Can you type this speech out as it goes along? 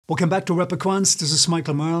Welcome back to Repliquants. This is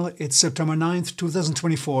Michael Merle. It's September 9th,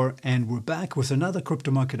 2024, and we're back with another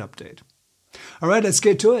crypto market update. All right, let's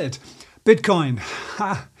get to it. Bitcoin.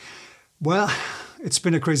 Well, it's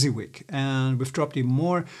been a crazy week, and we've dropped even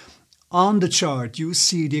more. On the chart, you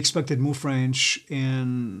see the expected move range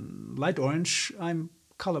in light orange. I'm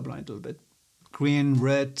colorblind a little bit. Green,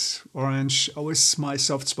 red, orange, always my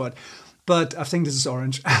soft spot. But I think this is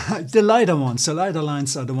orange. The lighter ones, the lighter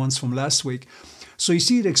lines are the ones from last week. So you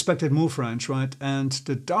see the expected move range, right? And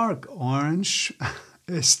the dark orange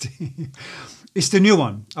is the new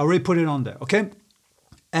one. I already put it on there, okay?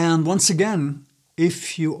 And once again,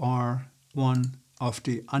 if you are one of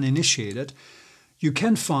the uninitiated, you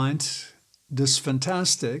can find this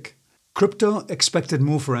fantastic crypto expected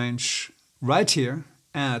move range right here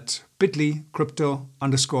at bit.ly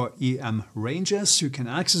crypto_EM ranges. You can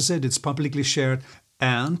access it, it's publicly shared,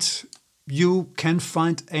 and you can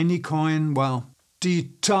find any coin, well, the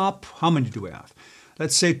top, how many do we have?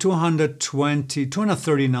 Let's say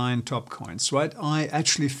 239 top coins, right? I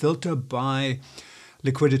actually filter by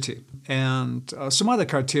liquidity and some other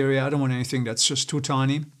criteria. I don't want anything that's just too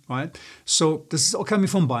tiny, right? So this is all coming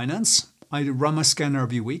from Binance. I run my scanner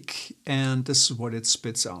every week, and this is what it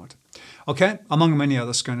spits out. Okay, among many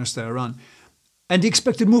other scanners that I run. And the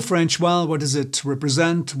expected move range, well, what does it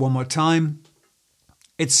represent? One more time.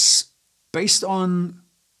 It's based on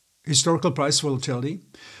historical price volatility.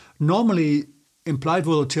 Normally, implied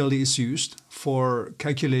volatility is used for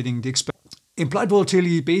calculating the expected. Implied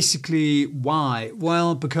volatility, basically, why?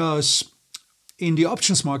 Well, because in the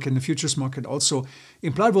options market, in the futures market also,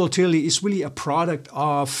 implied volatility is really a product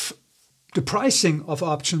of the pricing of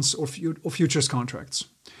options or futures contracts.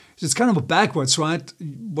 It's kind of a backwards, right?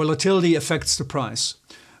 Volatility affects the price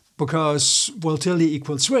because volatility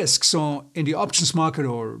equals risk. So in the options market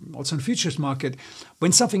or also in the futures market,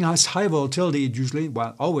 when something has high volatility, it usually,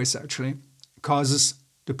 well, always actually, causes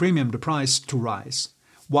the premium, the price to rise.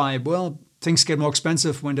 Why? Well, things get more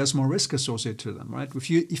expensive when there's more risk associated to them, right?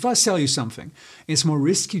 If I sell you something, it's more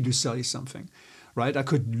risky to sell you something, right? I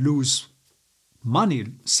could lose money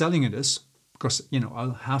selling it because,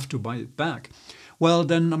 I'll have to buy it back. Well,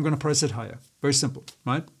 then I'm going to price it higher. Very simple,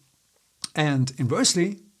 right? And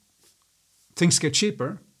inversely, things get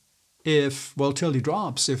cheaper if volatility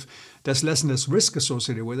drops, if there's less and less risk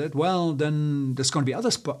associated with it. Well, then there's going to be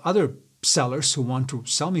other sellers who want to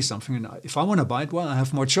sell me something. And if I want to buy it, well, I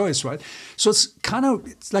have more choice, right? So it's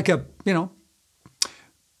like a,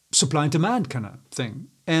 supply and demand kind of thing.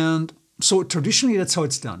 And so traditionally, that's how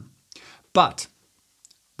it's done. But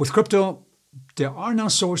with crypto, there are now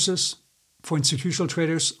sources for institutional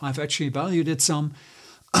traders. I've actually evaluated some,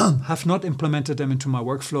 have not implemented them into my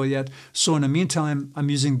workflow yet. So in the meantime, I'm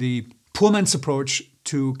using the poor man's approach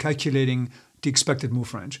to calculating the expected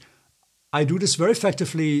move range. I do this very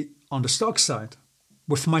effectively on the stock side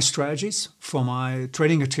with my strategies for my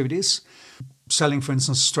trading activities, selling, for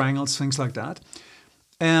instance, strangles, things like that.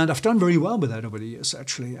 And I've done very well with that over the years,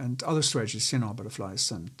 actually, and other strategies, butterflies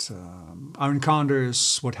and iron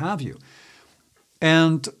condors, what have you.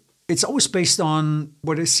 And it's always based on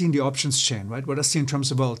what I see in the options chain, right? What I see in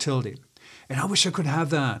terms of volatility. And I wish I could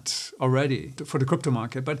have that already for the crypto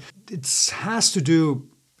market. But it has to do,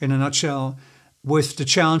 in a nutshell, with the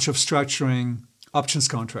challenge of structuring options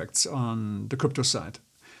contracts on the crypto side.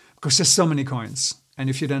 Because there's so many coins. And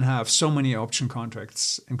if you then have so many option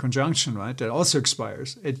contracts in conjunction, right, that also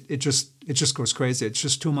expires, it just goes crazy. It's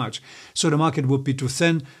just too much. So the market would be too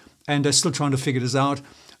thin. And they're still trying to figure this out.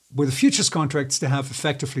 With the futures contracts, they have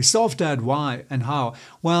effectively solved that. Why and how?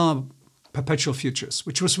 Well, perpetual futures,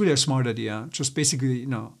 which was really a smart idea. Just basically,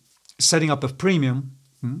 setting up a premium,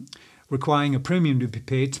 requiring a premium to be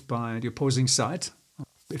paid by the opposing side.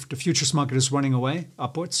 If the futures market is running away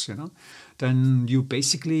upwards, then you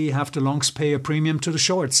basically have the longs pay a premium to the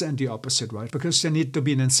shorts and the opposite, right? Because there need to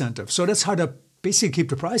be an incentive. So that's how to basically keep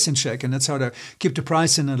the price in check, and that's how to keep the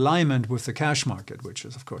price in alignment with the cash market, which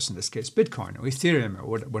is, of course, in this case, Bitcoin or Ethereum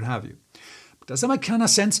or what have you. Does that make kind of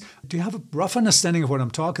sense? Do you have a rough understanding of what I'm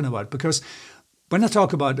talking about? Because when I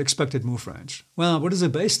talk about expected move range, well, what is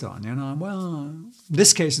it based on? Well, in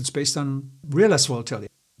this case, it's based on realized volatility.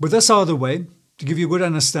 With this out of the way, to give you a good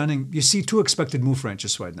understanding, you see two expected move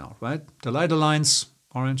ranges right now, right? The lighter lines,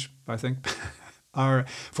 orange, I think, are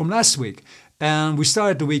from last week. And we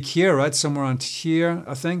started the week here, right? Somewhere around here,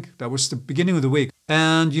 I think. That was the beginning of the week.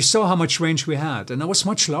 And you saw how much range we had. And that was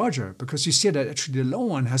much larger because you see that actually the low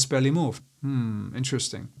one has barely moved.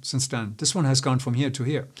 Interesting. Since then, this one has gone from here to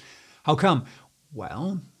here. How come?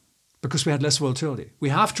 Well, because we had less volatility. We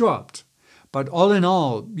have dropped. But all in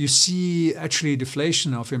all, you see actually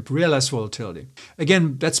deflation of realized volatility.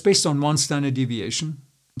 Again, that's based on one standard deviation.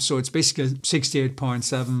 So it's basically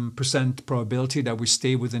 68.7% probability that we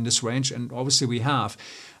stay within this range. And obviously we have.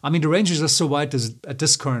 I mean, the ranges are so wide at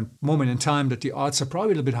this current moment in time that the odds are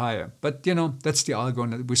probably a little bit higher. But, that's the algo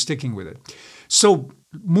and we're sticking with it. So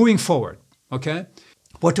moving forward, okay?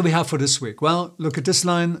 What do we have for this week? Well, look at this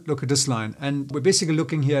line, look at this line. And we're basically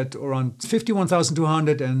looking here at around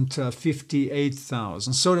 51,200 and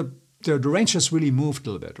 58,000. So the range has really moved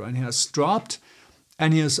a little bit, right? It has dropped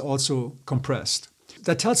and it has also compressed.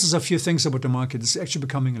 That tells us a few things about the market. It's actually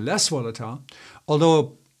becoming less volatile,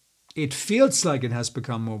 although it feels like it has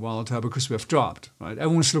become more volatile because we have dropped, right?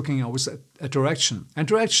 Everyone's looking always at direction. And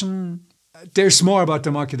direction, there's more about the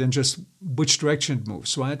market than just which direction it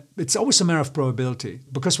moves, right? It's always a matter of probability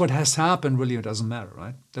because what has happened really doesn't matter,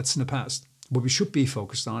 right? That's in the past. What we should be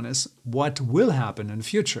focused on is what will happen in the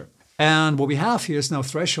future. And what we have here is now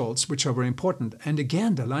thresholds, which are very important. And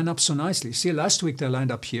again, they line up so nicely. See, last week they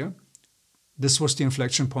lined up here. This was the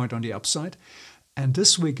inflection point on the upside. And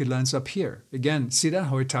this week it lines up here. Again, see that,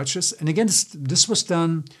 how it touches? And again, this was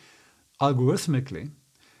done algorithmically.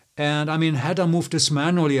 And I mean, had I moved this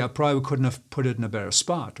manually, I probably couldn't have put it in a better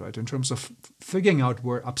spot, right? In terms of figuring out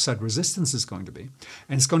where upside resistance is going to be.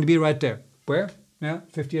 And it's going to be right there. Where? Yeah,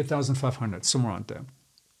 58,500, somewhere around there.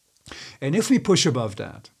 And if we push above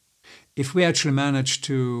that, if we actually manage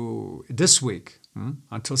to, this week,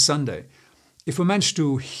 until Sunday, if we manage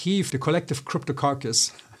to heave the collective crypto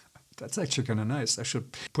carcass, that's actually kind of nice. I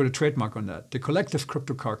should put a trademark on that. The collective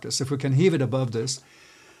crypto carcass, if we can heave it above this,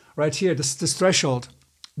 right here, this threshold,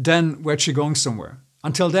 then we're actually going somewhere.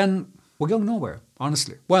 Until then, we're going nowhere,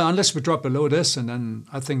 honestly. Well, unless we drop below this, and then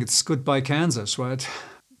I think it's goodbye Kansas, right?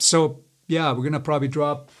 So, yeah, we're going to probably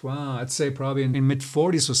drop, well, I'd say probably in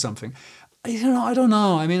mid-40s or something. I don't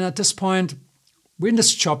know. I mean, at this point, we're in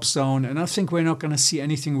this chop zone, and I think we're not going to see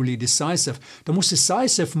anything really decisive. The most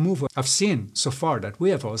decisive move I've seen so far, that we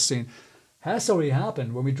have all seen, has already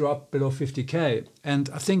happened when we dropped below 50K. And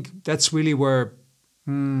I think that's really where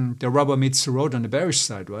the rubber meets the road on the bearish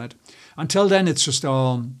side, right? Until then, it's just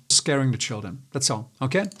all scaring the children. That's all,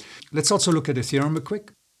 okay? Let's also look at Ethereum real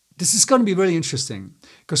quick. This is going to be really interesting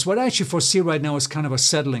because what I actually foresee right now is kind of a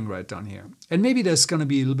settling right down here. And maybe there's going to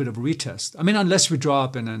be a little bit of a retest. I mean, unless we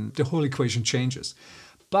drop and then the whole equation changes.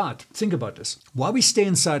 But think about this. While we stay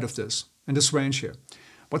inside of this, in this range here,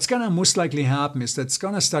 what's going to most likely happen is that it's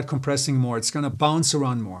going to start compressing more. It's going to bounce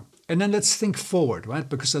around more. And then let's think forward, right?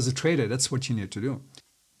 Because as a trader, that's what you need to do.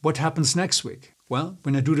 What happens next week? Well,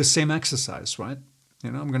 when I do the same exercise, right?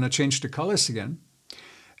 I'm going to change the colors again.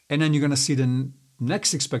 And then you're going to see the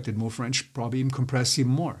next expected move range probably even compress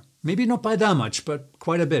even more. Maybe not by that much, but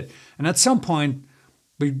quite a bit. And at some point,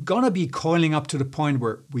 we're going to be coiling up to the point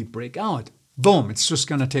where we break out. Boom, it's just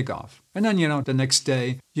going to take off. And then, the next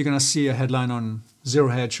day, you're going to see a headline on Zero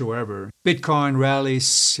Hedge or wherever. Bitcoin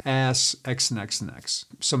rallies as X and X and X.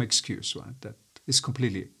 Some excuse, right? That is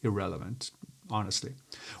completely irrelevant, honestly.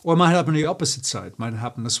 Or it might happen on the opposite side. Might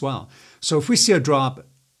happen as well. So if we see a drop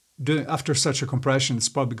after such a compression, it's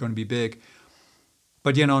probably going to be big.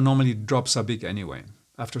 But, normally drops are big anyway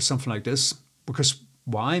after something like this. Because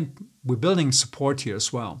why? We're building support here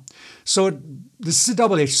as well. So this is a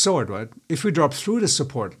double-edged sword, right? If we drop through the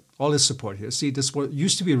support, all this support here, see, this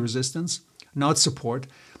used to be resistance, now it's support.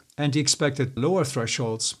 And the expected lower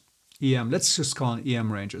thresholds, EM, let's just call it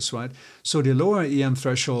EM ranges, right? So the lower EM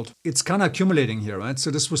threshold, it's kind of accumulating here, right? So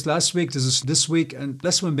this was last week, this is this week, and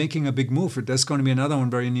unless we're making a big move, there's going to be another one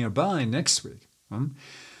very nearby next week.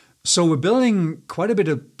 So we're building quite a bit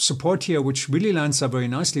of support here, which really lines up very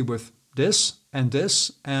nicely with this,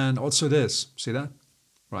 and also this. See that?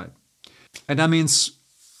 Right. And that means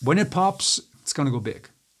when it pops, it's going to go big.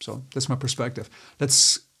 So that's my perspective.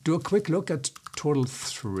 Let's do a quick look at total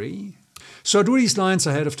 3. So I drew these lines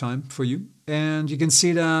ahead of time for you. And you can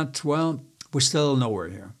see that, well, we're still nowhere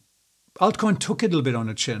here. Altcoin took it a little bit on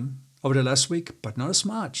the chin over the last week, but not as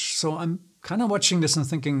much. So I'm kind of watching this and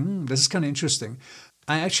thinking, this is kind of interesting.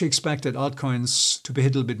 I actually expected altcoins to be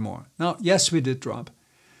hit a little bit more. Now, yes, we did drop.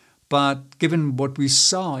 But given what we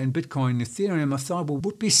saw in Bitcoin and Ethereum, I thought we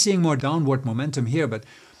would be seeing more downward momentum here. But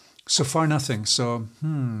so far, nothing. So,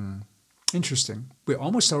 interesting. We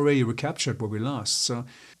almost already recaptured what we lost. So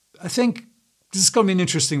I think this is going to be an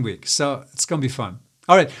interesting week. So it's going to be fun.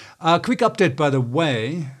 All right. A quick update, by the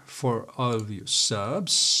way, for all of you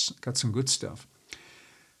subs. Got some good stuff.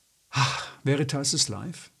 Veritas is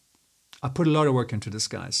live. I put a lot of work into this,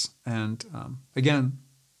 guys. And again,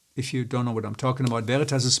 if you don't know what I'm talking about,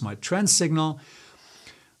 Veritas is my trend signal.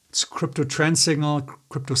 It's crypto trend signal,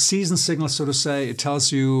 crypto season signal, so to say. It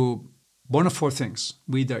tells you one of 4 things.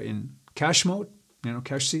 We're either in cash mode,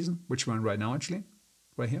 cash season, which we're in right now, actually,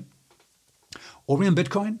 right here. Are we in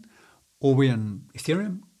Bitcoin? Are we in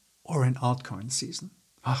Ethereum? Or in altcoin season?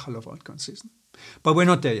 Ah, I love altcoin season. But we're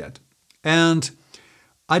not there yet. And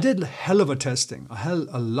I did a hell of a testing,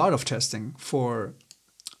 a lot of testing for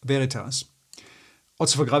Veritas.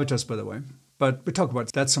 Also for Gravitas, by the way. But we'll talk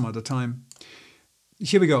about that some other time.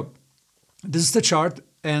 Here we go. This is the chart,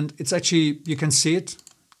 and it's actually, you can see it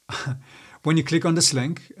when you click on this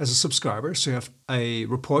link as a subscriber. So you have a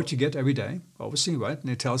report you get every day, obviously, right? And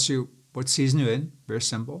it tells you what season you're in, very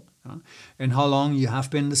simple, and how long you have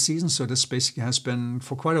been in the season. So this basically has been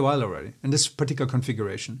for quite a while already, in this particular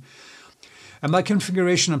configuration. And by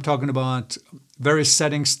configuration, I'm talking about various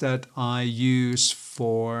settings that I use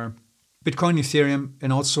for Bitcoin, Ethereum,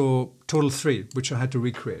 and also Total 3, which I had to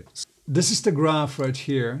recreate. This is the graph right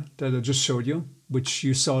here that I just showed you, which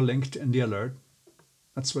you saw linked in the alert.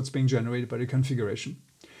 That's what's being generated by the configuration.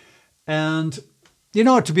 And, you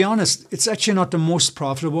know, to be honest, it's actually not the most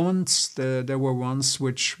profitable ones. There were ones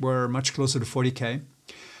which were much closer to 40K.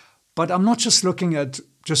 But I'm not just looking at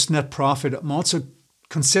just net profit. I'm also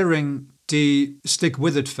considering the stick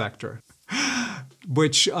with it factor,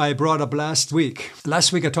 which I brought up last week.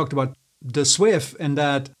 Last week I talked about the SWIFT and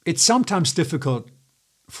that it's sometimes difficult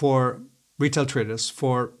for retail traders,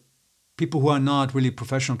 for people who are not really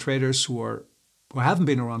professional traders, who haven't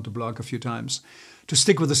been around the block a few times, to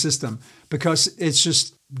stick with the system, because it's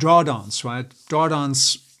just drawdowns, right?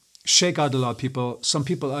 Drawdowns shake out a lot of people. Some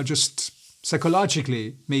people are just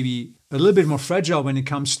psychologically maybe a little bit more fragile when it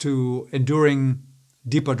comes to enduring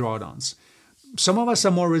deeper drawdowns. Some of us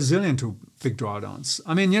are more resilient to big drawdowns.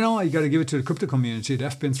 I mean, you know, you got to give it to the crypto community.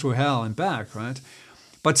 They've been through hell and back, right?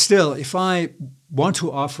 But still, if I want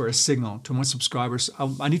to offer a signal to my subscribers,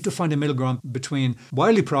 I need to find a middle ground between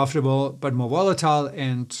wildly profitable but more volatile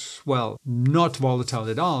and, well, not volatile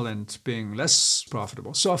at all and being less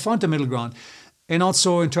profitable. So I found the middle ground. And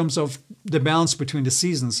also in terms of the balance between the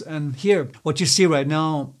seasons. And here, what you see right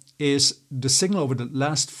now is the signal over the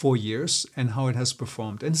last 4 years and how it has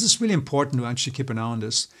performed. And this is really important to actually keep an eye on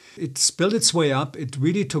this. It's built its way up. It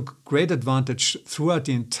really took great advantage throughout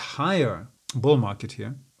the entire bull market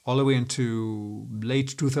here, all the way into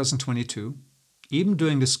late 2022, even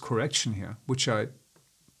during this correction here, which I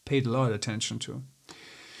paid a lot of attention to.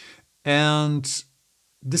 And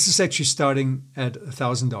this is actually starting at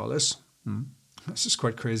 $1,000. This is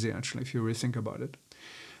quite crazy, actually, if you really think about it.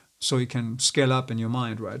 So you can scale up in your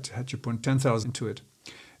mind, right? Had you put 10,000 into it.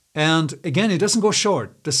 And again, it doesn't go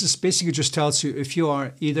short. This is basically just tells you if you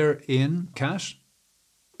are either in cash,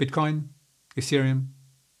 Bitcoin, Ethereum,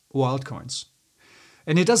 or altcoins.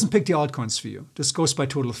 And it doesn't pick the altcoins for you. This goes by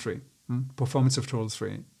Total 3, performance of Total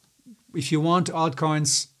 3. If you want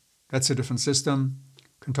altcoins, that's a different system.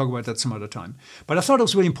 Can talk about that some other time. But I thought it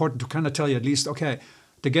was really important to kind of tell you at least, okay,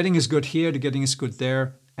 the getting is good here, the getting is good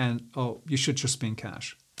there, and oh, you should just be in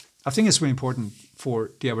cash. I think it's really important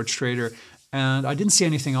for the average trader. And I didn't see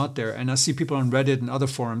anything out there. And I see people on Reddit and other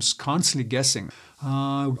forums constantly guessing.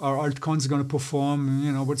 Are altcoins going to perform?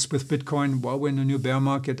 You know, what's with Bitcoin? Well, we're in a new bear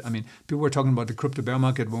market. I mean, people were talking about the crypto bear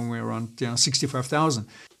market when we were around 65,000.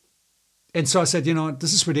 And so I said, you know,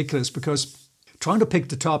 this is ridiculous because trying to pick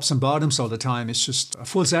the tops and bottoms all the time is just a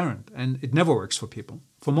fool's errand. And it never works for people,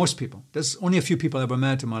 for most people. There's only a few people I ever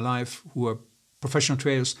met in my life who are professional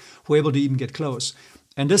traders who are able to even get close.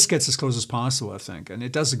 And this gets as close as possible, I think. And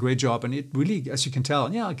it does a great job. And it really, as you can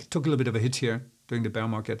tell, yeah, it took a little bit of a hit here during the bear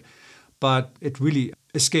market. But it really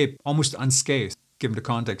escaped almost unscathed, given the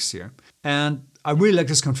context here. And I really like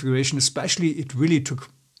this configuration, especially it really took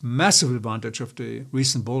massive advantage of the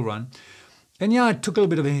recent bull run. And yeah, it took a little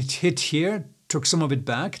bit of a hit here, took some of it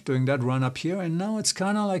back during that run up here. And now it's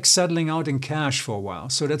kind of like settling out in cash for a while.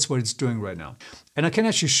 So that's what it's doing right now. And I can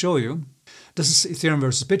actually show you. This is Ethereum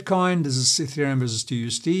versus Bitcoin, this is Ethereum versus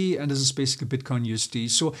USD, and this is basically Bitcoin USD.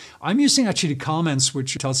 So I'm using actually the comments,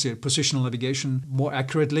 which tells you positional navigation more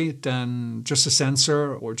accurately than just a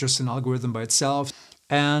sensor or just an algorithm by itself.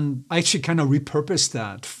 And I actually kind of repurposed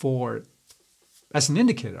that as an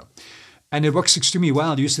indicator. And it works extremely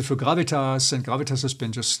well. I used it for Gravitas, and Gravitas has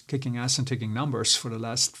been just kicking ass and taking numbers for the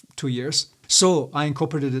last 2 years. So I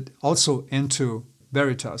incorporated it also into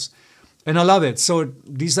Veritas. And I love it. So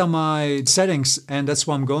these are my settings, and that's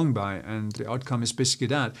what I'm going by. And the outcome is basically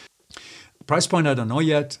that. Price point, I don't know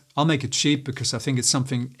yet. I'll make it cheap because I think it's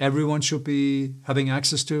something everyone should be having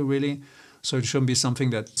access to, really. So it shouldn't be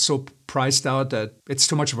something that's so priced out that it's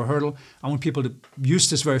too much of a hurdle. I want people to use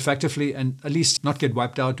this very effectively and at least not get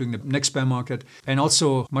wiped out during the next bear market. And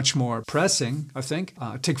also much more pressing, I think,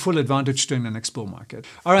 take full advantage during the next bull market.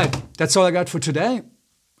 All right, that's all I got for today.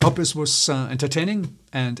 Hope this was entertaining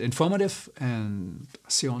and informative, and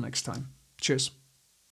see you all next time. Cheers.